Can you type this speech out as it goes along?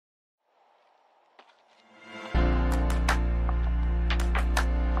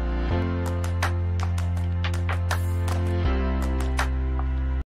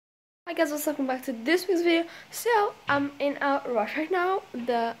Hi guys, welcome back to this week's video. So I'm in a rush right now.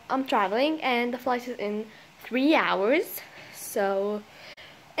 I'm traveling and the flight is in 3 hours. So,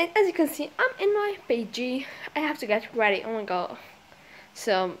 and as you can see, I'm in my PG. I have to get ready. Oh my god.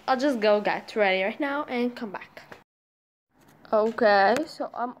 So I'll just go get ready right now and come back. Okay, so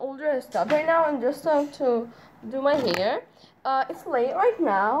I'm all dressed up right now. I'm just going to do my hair. It's late right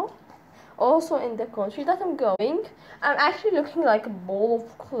now. Also in the country that I'm going, I'm actually looking like a bowl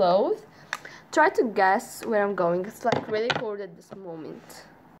of clothes. Try to guess where I'm going. It's like really cold at this moment.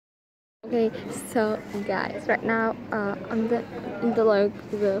 Okay, so guys, right now I'm in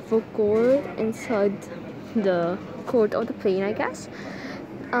the food court inside the court of the plane, I guess.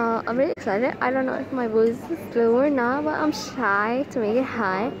 I'm really excited. I don't know if my voice is low or not, but I'm shy to make it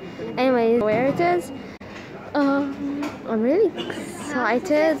high. Anyways, where it is, I'm really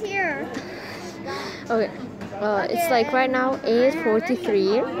excited. Okay, it's like right now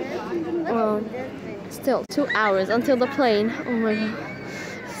 8:43. Still 2 hours until the plane. Oh my god,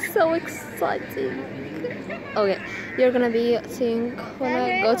 so exciting. Okay, you're gonna be seeing when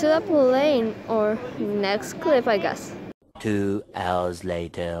I go to the plane or next clip, I guess. 2 hours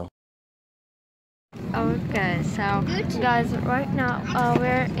later. Okay, so guys, right now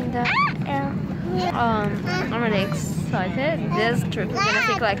we're in the air. I'm really excited. This trip is gonna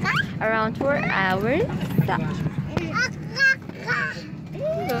take like around 4 hours.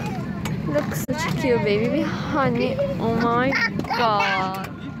 Look, such a cute baby behind me. Oh my god.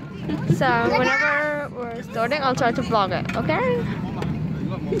 So whenever we're starting, I'll try to vlog it, okay?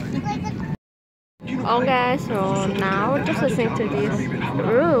 Okay, so now we're just listening to these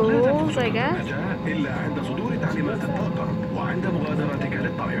rules, I guess.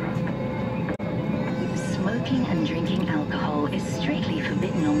 Smoking and drinking alcohol is strictly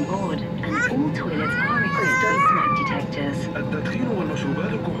forbidden on board, and all toilets are equipped with smoke detectors.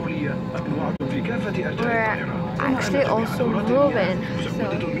 We're actually also moving, so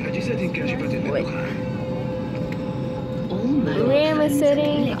wait. Liam is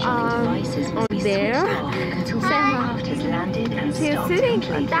sitting on there. She's sitting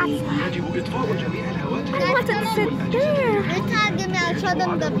on that side. I wanted to sit there.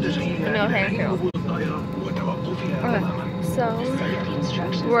 No, thank you. Okay, so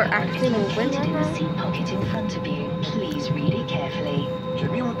we're actually moving right now. Seat pocket in front of you. Please read it carefully.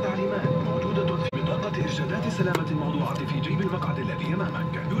 جميع التعليمات موجودة في بطاقة إرشادات السلامة الموضوعة في جيب المقعد الذي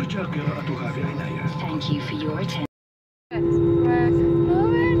أمامك. يرجى قراءتها بعناية. Thank you for your attention. We're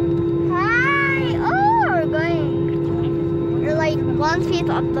moving. Hi! Oh, we're going. We're like 1 feet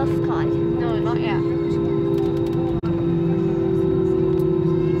up the sky. No, not yet.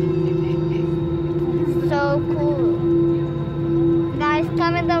 So cool. Guys,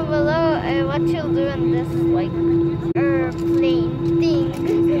 comment down below what you'll do in this like airplane thing.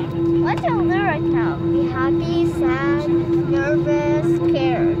 What you'll do right now? Be happy, sad, nervous,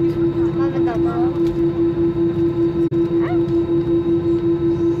 scared. Comment down below.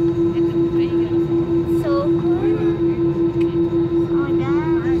 So cool. Oh my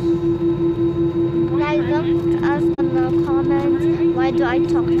gosh. Guys, don't ask in the comments why do I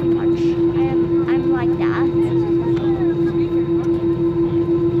talk too much. I'm like that.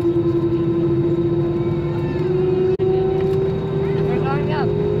 We're going up.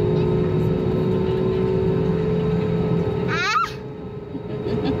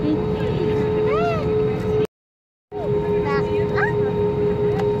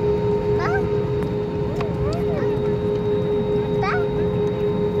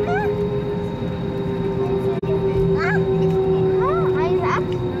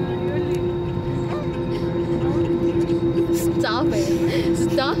 Stop it.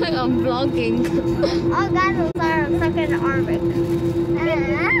 Stop it, I'm vlogging. Oh guys, I'm sorry, I'm stuck in Arabic.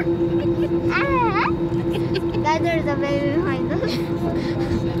 Guys, there's a baby behind us.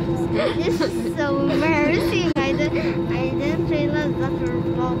 This is so embarrassing. I didn't realize that we're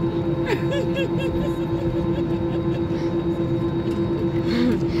vlogging.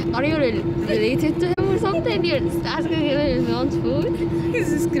 Are you related to him or something? You're just asking him if he wants food?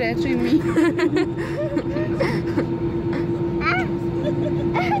 He's scratching me.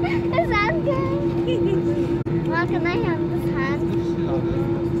 His hand good. Well, can I have this hand?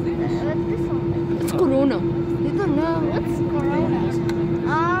 What's this one? It's Corona. You don't know. What's Corona?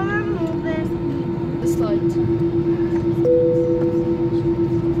 I'll remove it. The slide.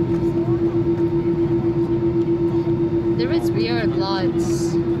 There is weird lights.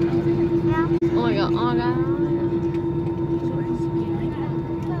 Yeah. Oh my god, oh my god.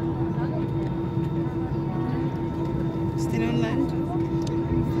 Still on land.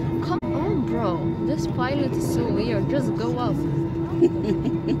 Come on, bro. This pilot is so weird. Just go up.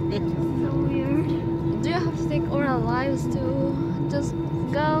 is to just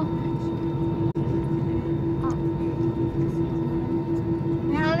go.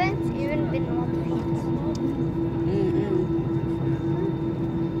 I haven't even been 1 feet.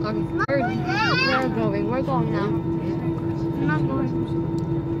 Okay, we're going now. I'm not going.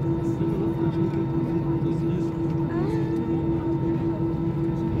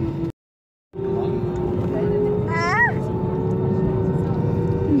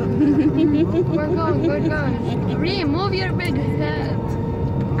 We're going. Remove your big head.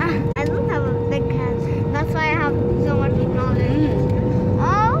 I don't have a big head. That's why I have so much knowledge.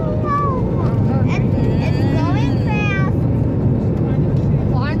 Oh no! It's going fast.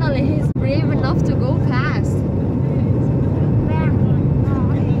 Finally, he's brave enough to go fast.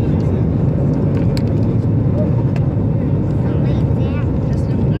 Just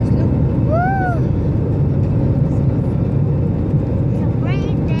look. It's a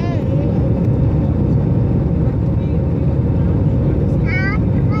great day.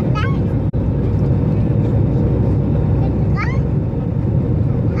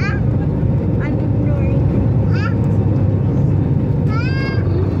 I'm ignoring.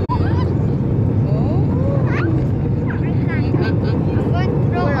 I'm going to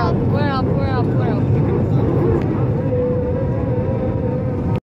throw up. We're up. We're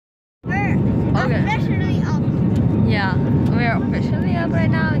Okay. officially up. Yeah, we're officially up right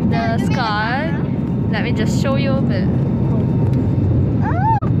now in the sky. Let me just show you a bit.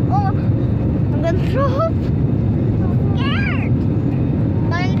 Oh, I'm gonna throw up. I'm scared.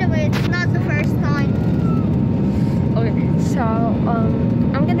 By the way, it's not the first time. Okay, so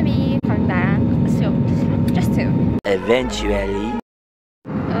I'm gonna be coming back soon, just soon. Eventually.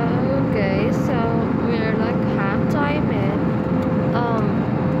 Okay, so we're like halftime in.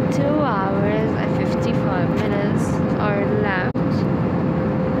 2 hours and 55 minutes are left.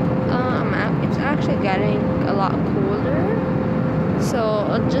 It's actually getting a lot cooler, so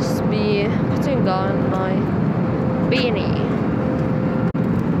I'll just be putting on my beanie.